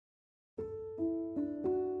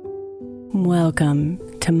Welcome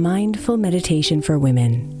to Mindful Meditation for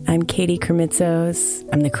Women. I'm Katie Kermitzos.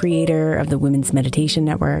 I'm the creator of the Women's Meditation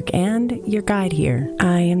Network and your guide here.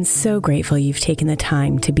 I am so grateful you've taken the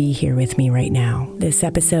time to be here with me right now. This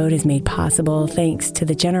episode is made possible thanks to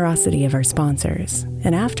the generosity of our sponsors.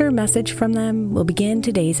 And after a message from them, we'll begin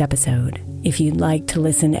today's episode. If you'd like to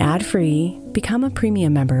listen ad-free, become a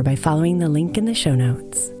premium member by following the link in the show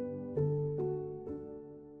notes.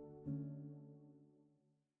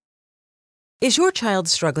 Is your child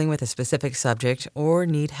struggling with a specific subject or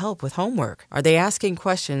need help with homework? Are they asking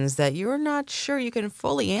questions that you're not sure you can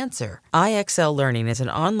fully answer? IXL Learning is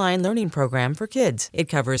an online learning program for kids. It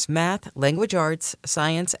covers math, language arts,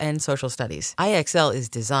 science, and social studies. IXL is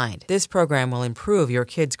designed. This program will improve your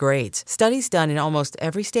kids' grades. Studies done in almost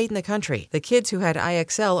every state in the country. The kids who had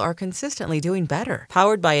IXL are consistently doing better.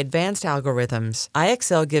 Powered by advanced algorithms,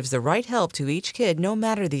 IXL gives the right help to each kid no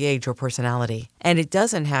matter the age or personality. And it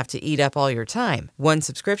doesn't have to eat up all your time. One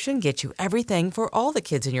subscription gets you everything for all the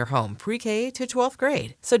kids in your home, pre-K to 12th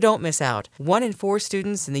grade. So don't miss out. 1 in 4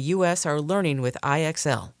 students in the U.S. are learning with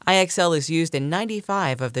IXL. IXL is used in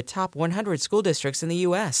 95 of the top 100 school districts in the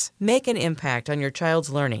U.S. Make an impact on your child's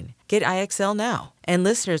learning. Get IXL now. And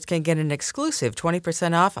listeners can get an exclusive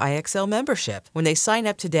 20% off IXL membership when they sign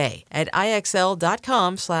up today at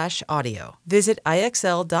IXL.com/audio. Visit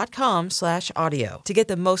IXL.com/audio to get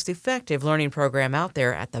the most effective learning program out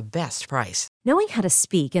there at the best price. Knowing how to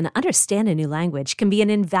speak and understand a new language can be an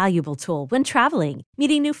invaluable tool when traveling,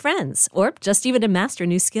 meeting new friends, or just even to master a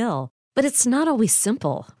new skill. But it's not always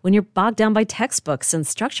simple when you're bogged down by textbooks and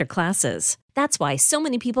structured classes. That's why so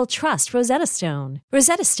many people trust Rosetta Stone.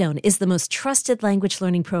 Rosetta Stone is the most trusted language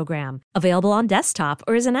learning program, available on desktop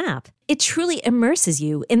or as an app. It truly immerses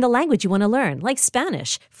you in the language you want to learn, like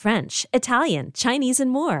Spanish, French, Italian, Chinese,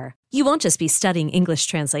 and more. You won't just be studying English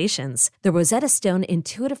translations. The Rosetta Stone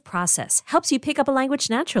intuitive process helps you pick up a language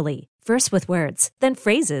naturally, first with words, then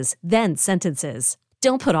phrases, then sentences.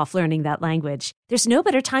 Don't put off learning that language. There's no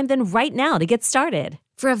better time than right now to get started.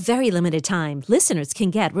 For a very limited time, listeners can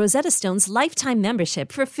get Rosetta Stone's lifetime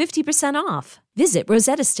membership for 50% off. Visit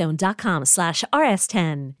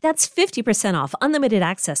rosettastone.com/rs10. That's 50% off unlimited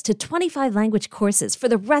access to 25 language courses for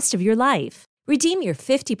the rest of your life. Redeem your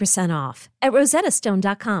 50% off at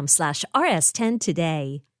rosettastone.com/rs10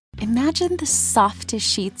 today. Imagine the softest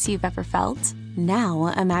sheets you've ever felt. Now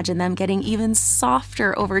imagine them getting even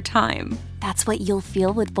softer over time. That's what you'll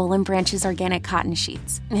feel with Boll & Branch's organic cotton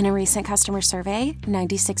sheets. In a recent customer survey,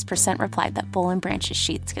 96% replied that Boll & Branch's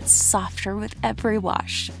sheets get softer with every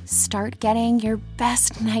wash. Start getting your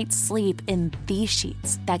best night's sleep in these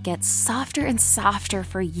sheets that get softer and softer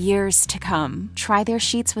for years to come. Try their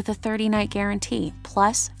sheets with a 30-night guarantee,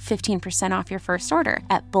 plus 15% off your first order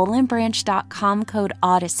at bollandbranch.com code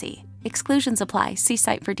Odyssey. Exclusions apply. See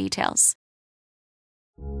site for details.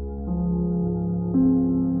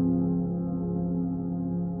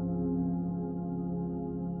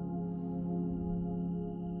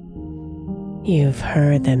 You've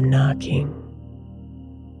heard them knocking.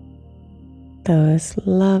 Those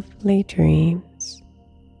lovely dreams.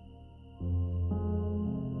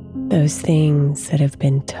 Those things that have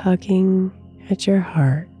been tugging at your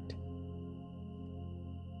heart.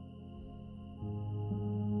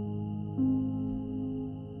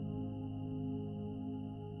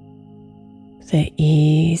 The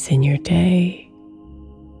ease in your day.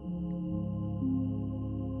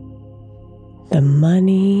 The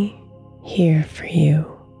money here for you.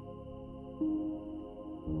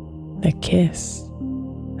 The kiss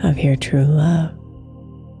of your true love.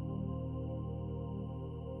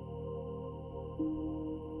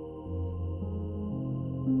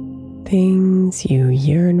 Things you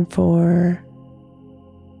yearn for.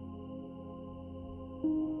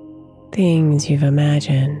 Things you've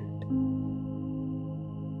imagined.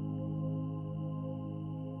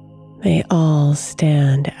 They all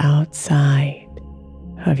stand outside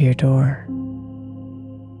of your door.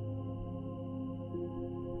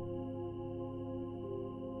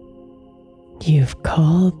 You've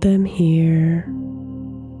called them here.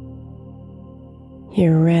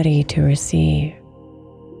 You're ready to receive.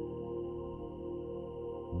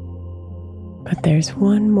 But there's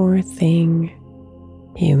one more thing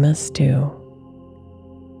you must do.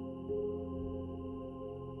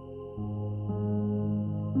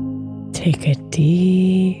 Take a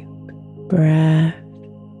deep breath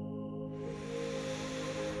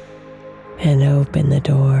and open the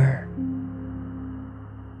door.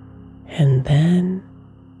 And then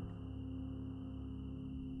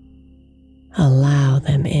allow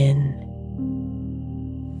them in.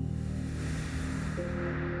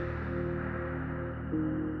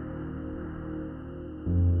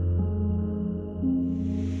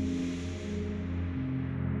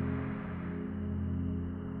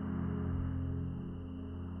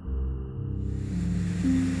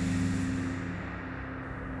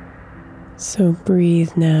 So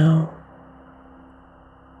breathe now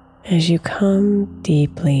as you come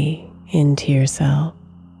deeply into yourself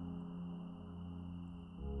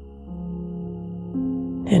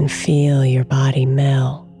and feel your body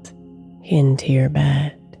melt into your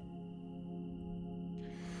bed.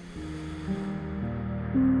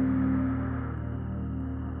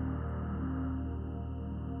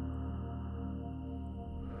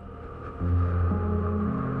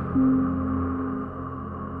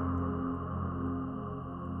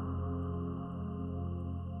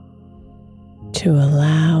 To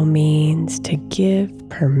allow means to give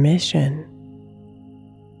permission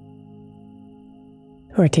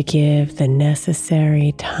or to give the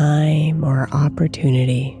necessary time or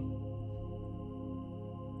opportunity.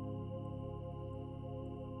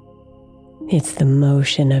 It's the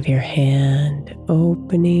motion of your hand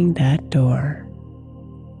opening that door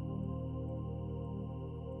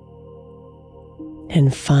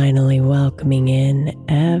and finally welcoming in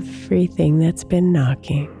everything that's been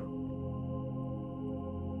knocking.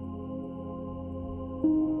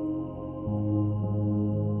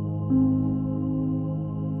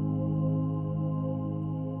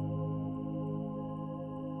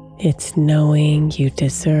 It's knowing you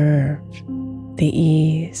deserve the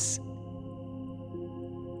ease,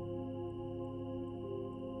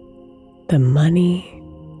 the money,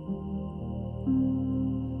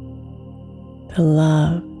 the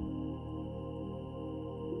love,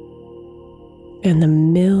 and the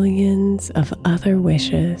millions of other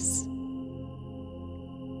wishes,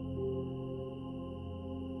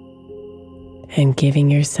 and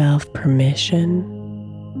giving yourself permission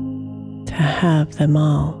to have them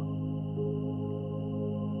all.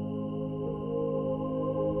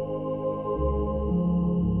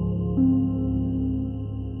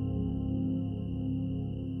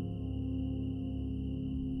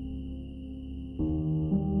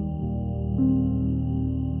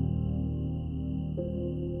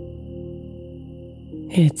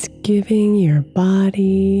 It's giving your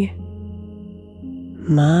body,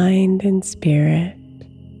 mind, and spirit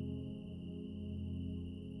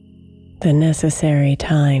the necessary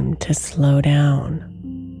time to slow down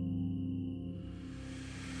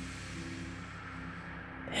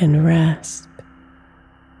and rest,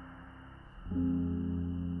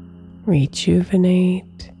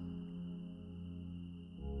 rejuvenate,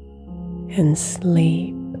 and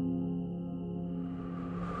sleep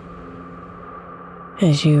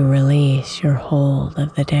as you release your hold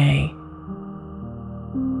of the day.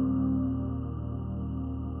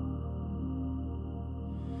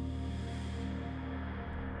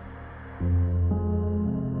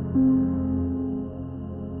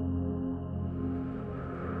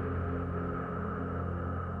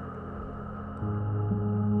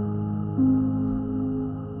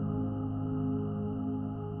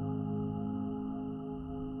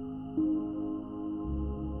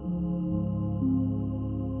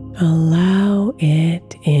 Allow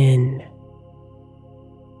it in.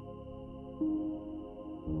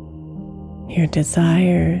 Your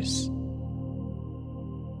desires,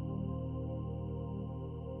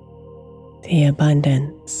 the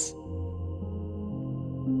abundance,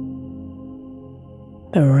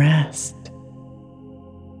 the rest.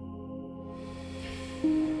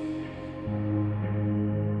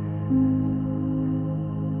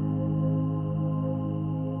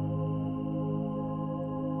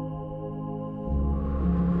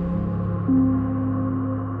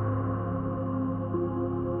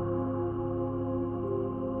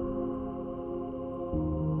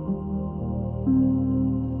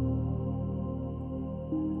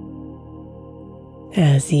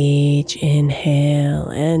 As each inhale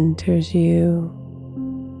enters you,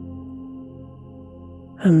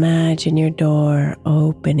 imagine your door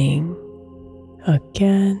opening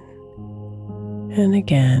again and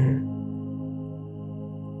again.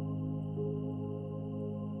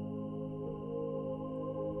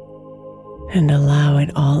 And allow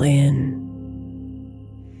it all in.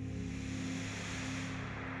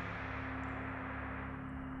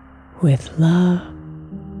 With love,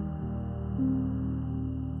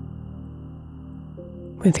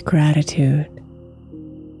 with gratitude,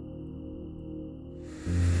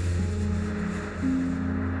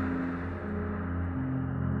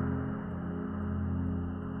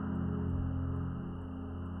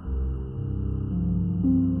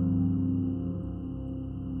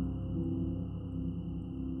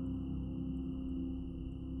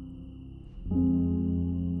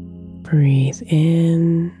 breathe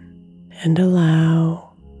in and allow.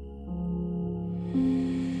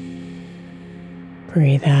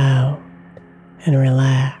 Breathe out and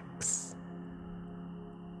relax.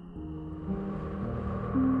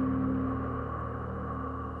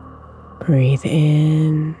 Breathe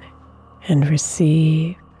in and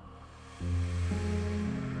receive.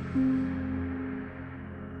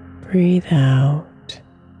 Breathe out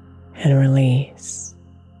and release.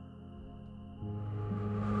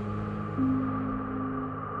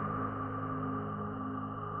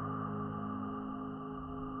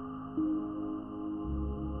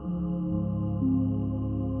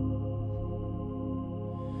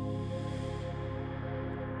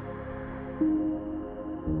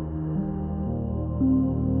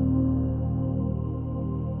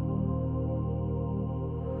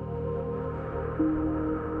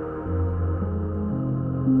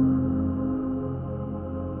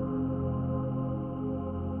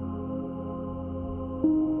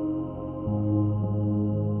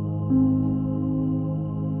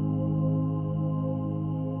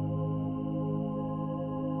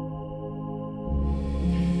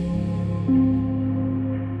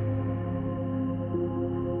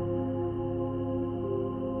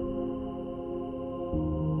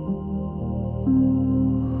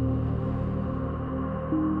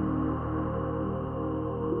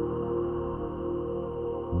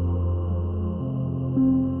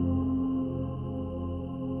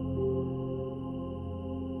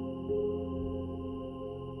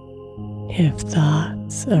 If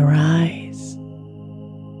thoughts arise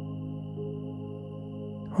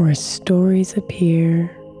or stories appear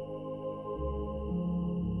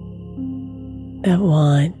that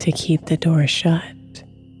want to keep the door shut,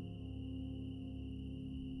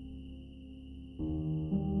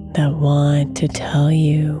 that want to tell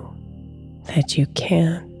you that you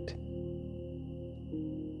can't,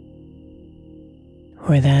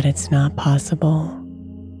 or that it's not possible,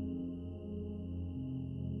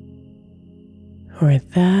 or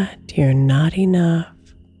that you're not enough,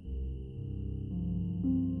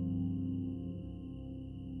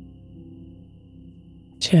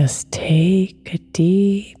 just take a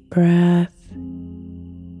deep breath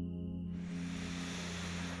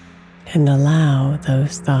and allow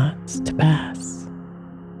those thoughts to pass.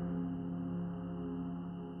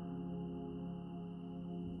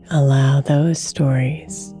 Allow those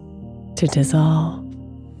stories to dissolve.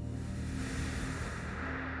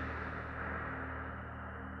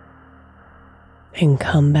 And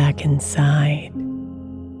come back inside,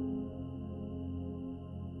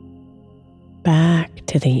 back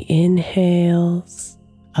to the inhales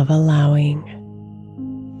of allowing,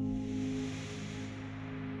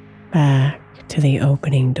 back to the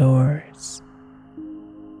opening doors.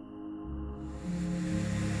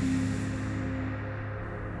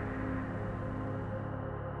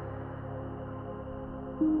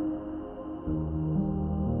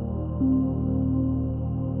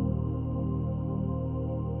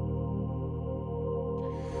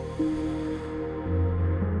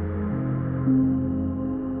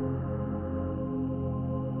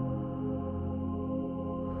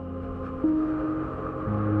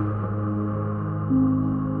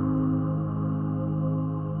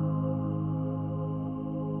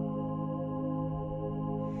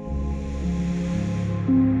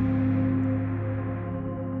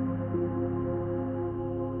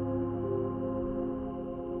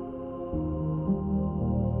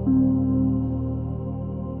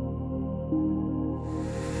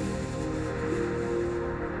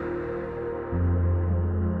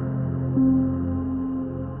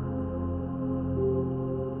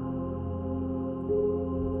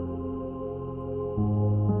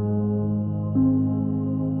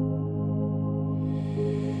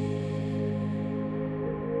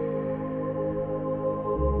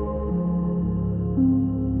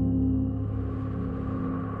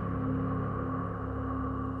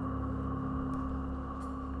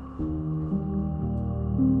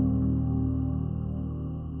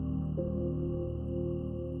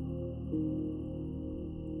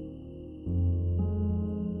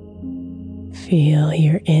 Feel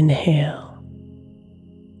your inhale.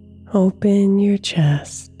 Open your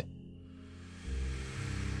chest.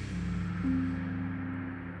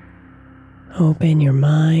 Open your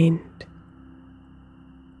mind.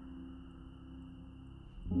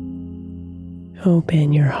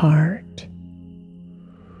 Open your heart.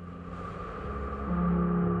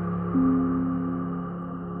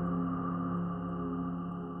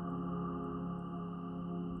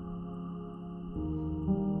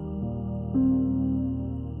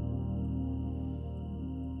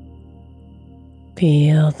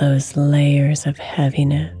 Feel those layers of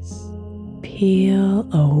heaviness peel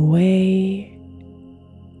away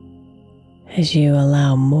as you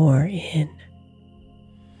allow more in.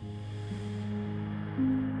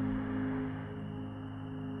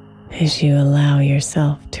 As you allow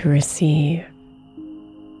yourself to receive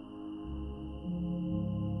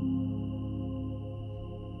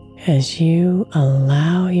as you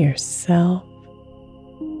allow yourself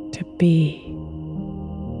to be.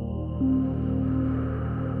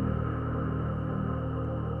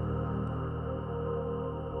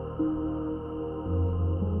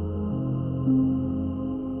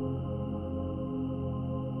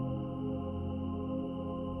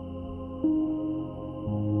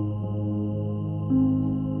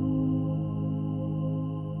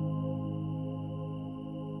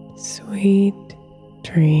 Sweet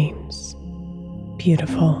dreams,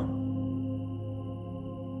 beautiful.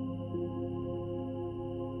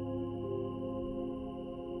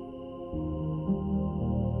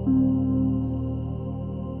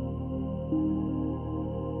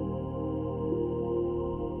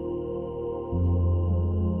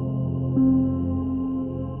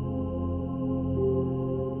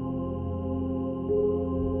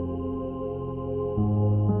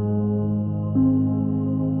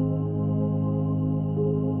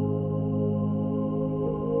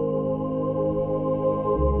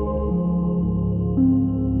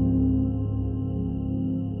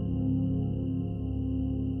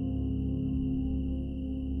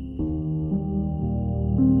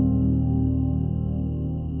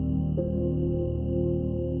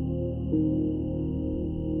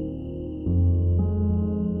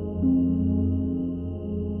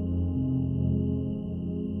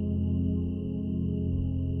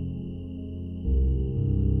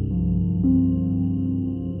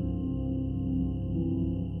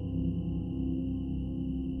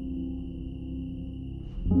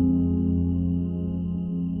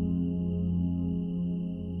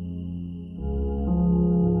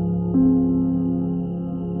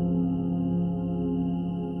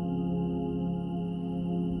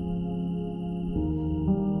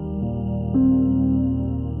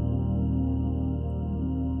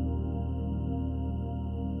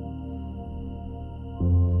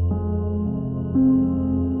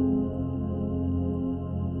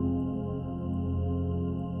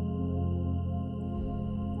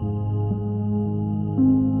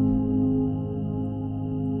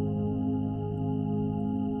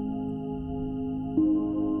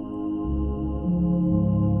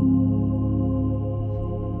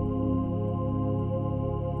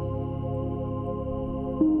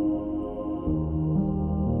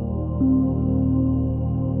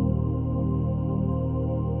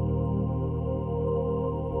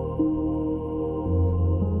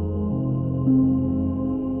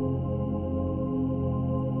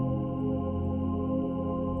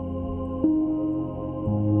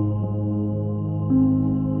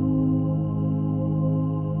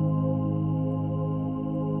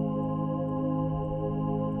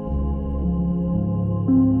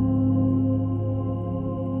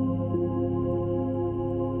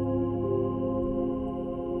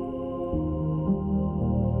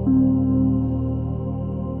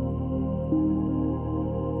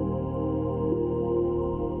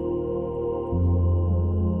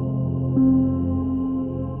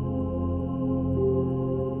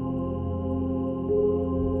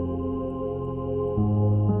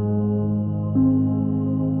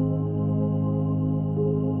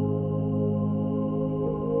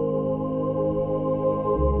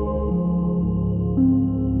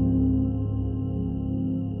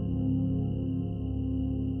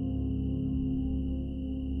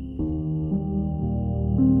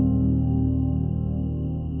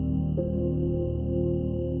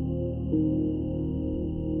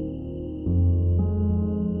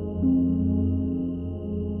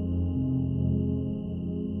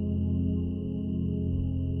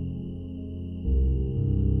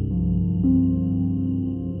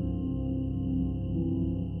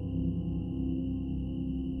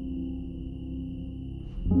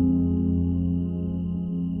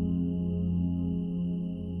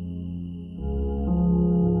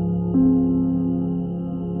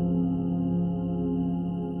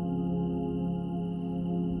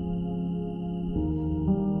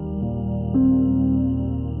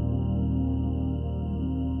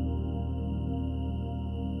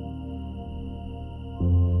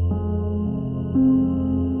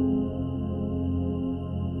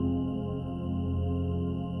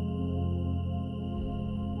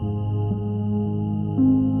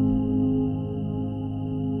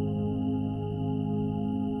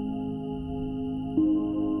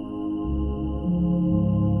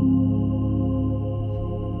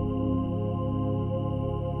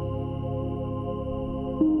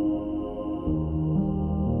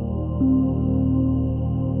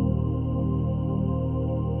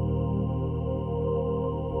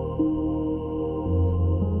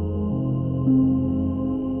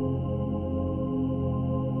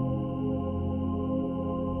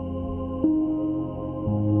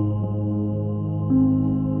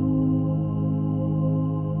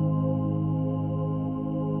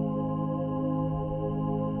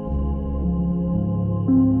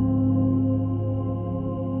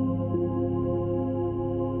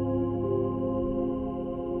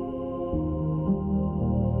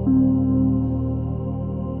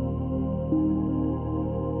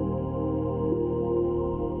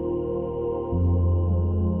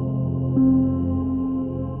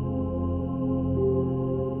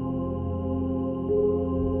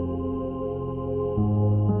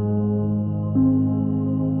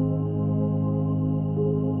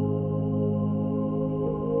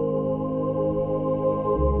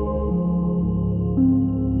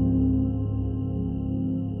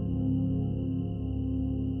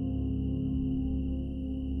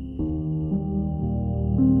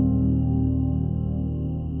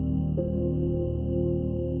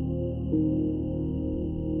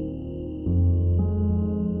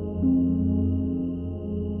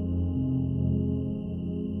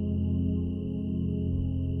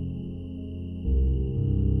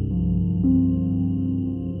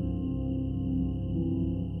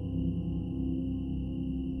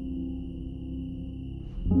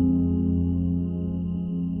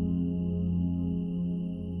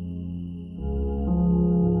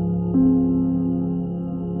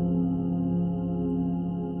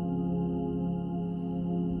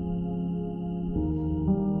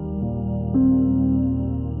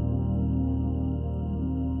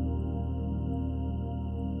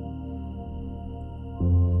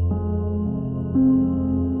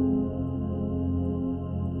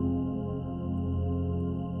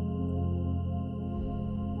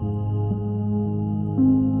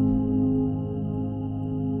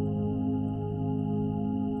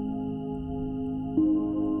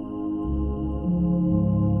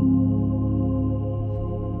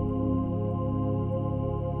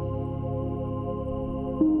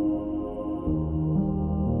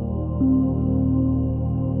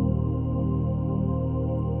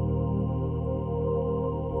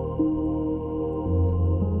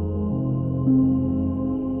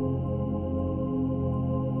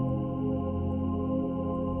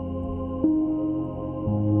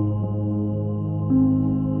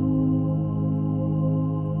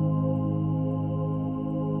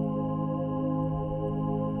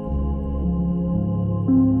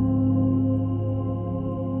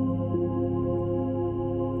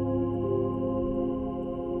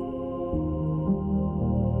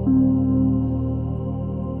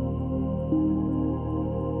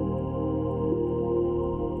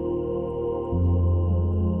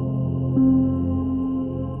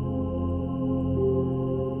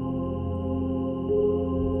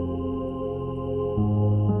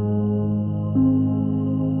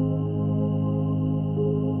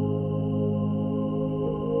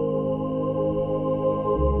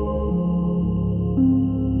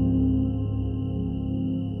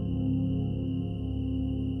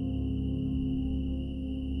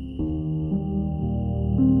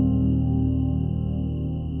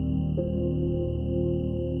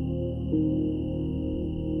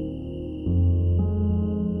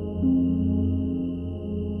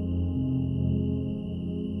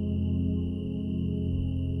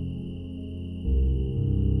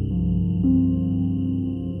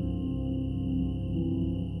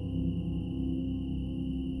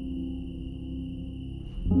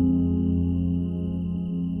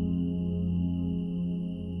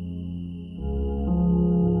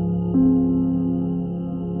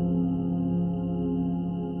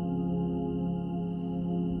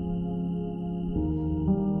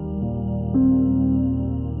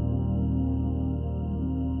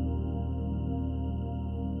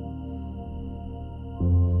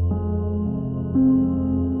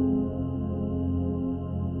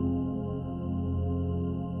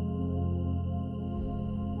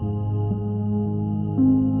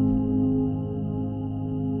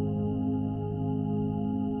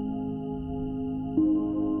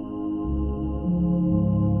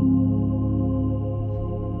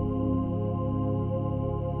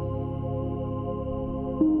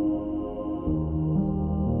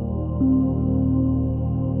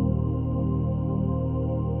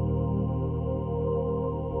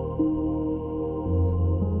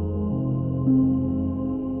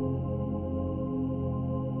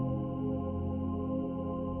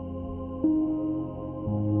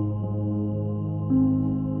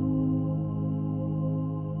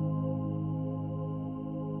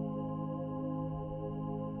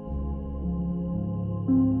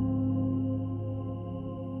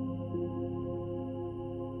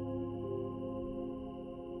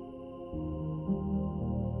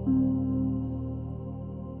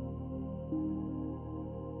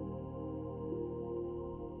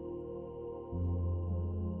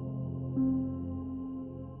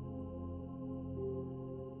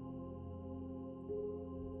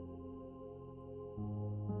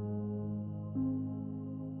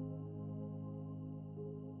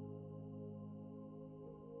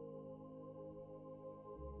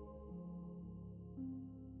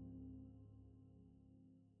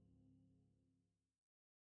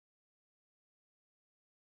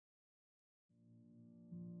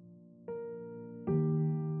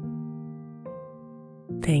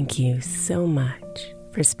 Thank you so much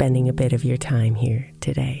for spending a bit of your time here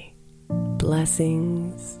today.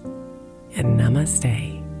 Blessings and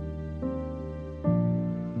namaste.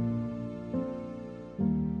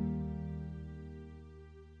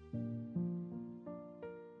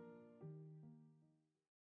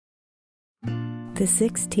 The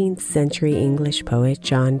 16th century English poet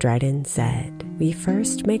John Dryden said, "We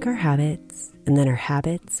first make our habits, and then our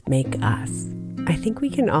habits make us." I think we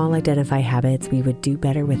can all identify habits we would do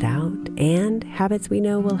better without, and habits we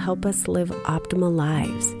know will help us live optimal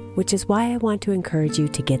lives, which is why I want to encourage you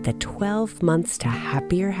to get the 12 Months to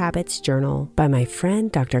Happier Habits journal by my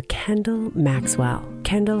friend Dr. Kendall Maxwell.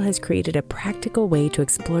 Kendall has created a practical way to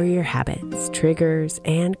explore your habits, triggers,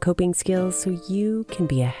 and coping skills so you can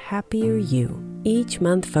be a happier you. Each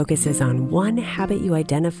month focuses on one habit you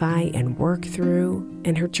identify and work through,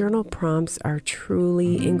 and her journal prompts are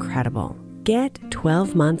truly incredible. Get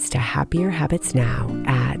 12 Months to Happier Habits now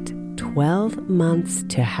at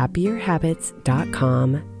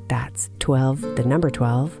 12monthstohappierhabits.com. That's 12, the number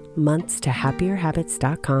 12,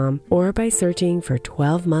 monthstohappierhabits.com, or by searching for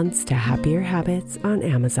 12 Months to Happier Habits on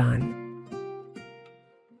Amazon.